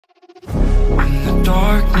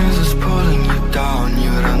darkness is pulling you down,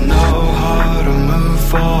 you don't know how to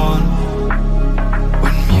move on.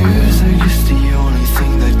 When music is the only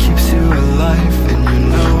thing that keeps you alive, and you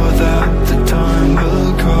know that the time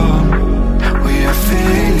will come. We are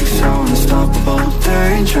feeling so unstoppable,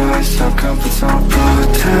 dangerous. Our comfort's all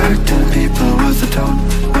protecting people with the tone,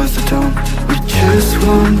 with the tone. We just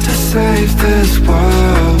want to save this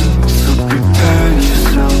world, so prepare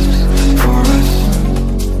yourselves for us.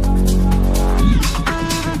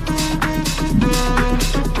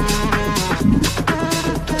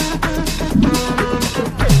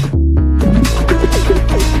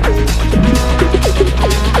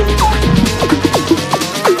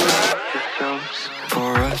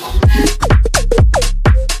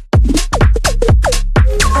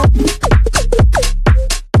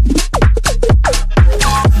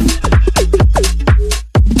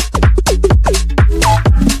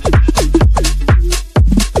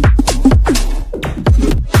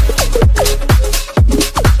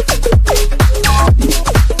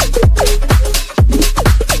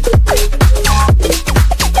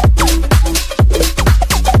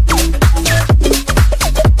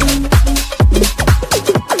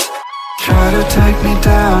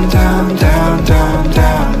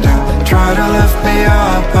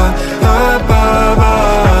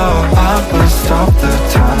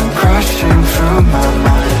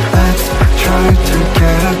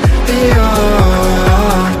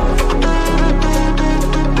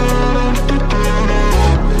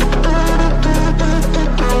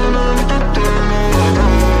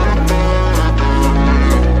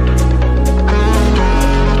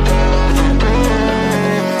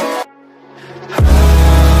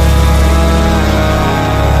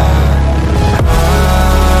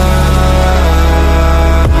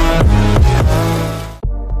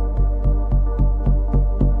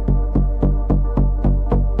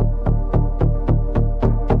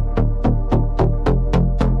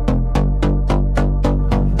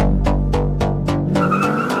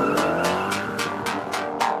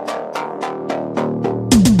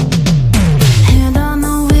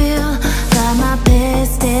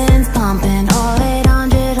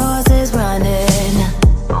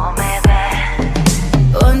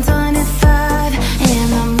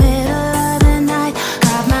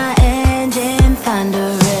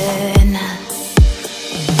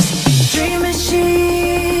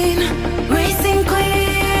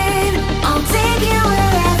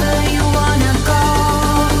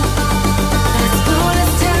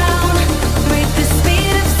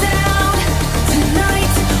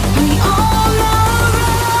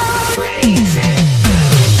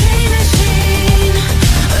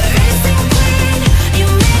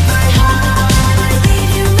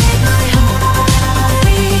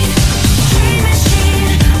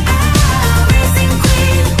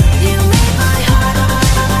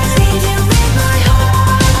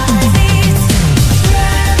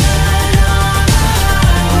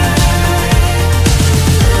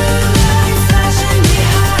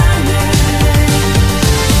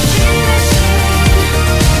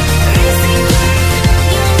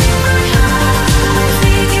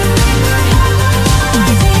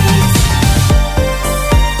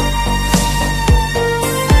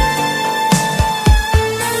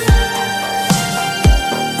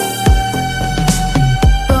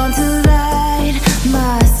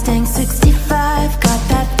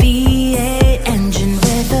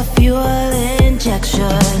 fuel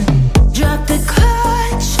injection.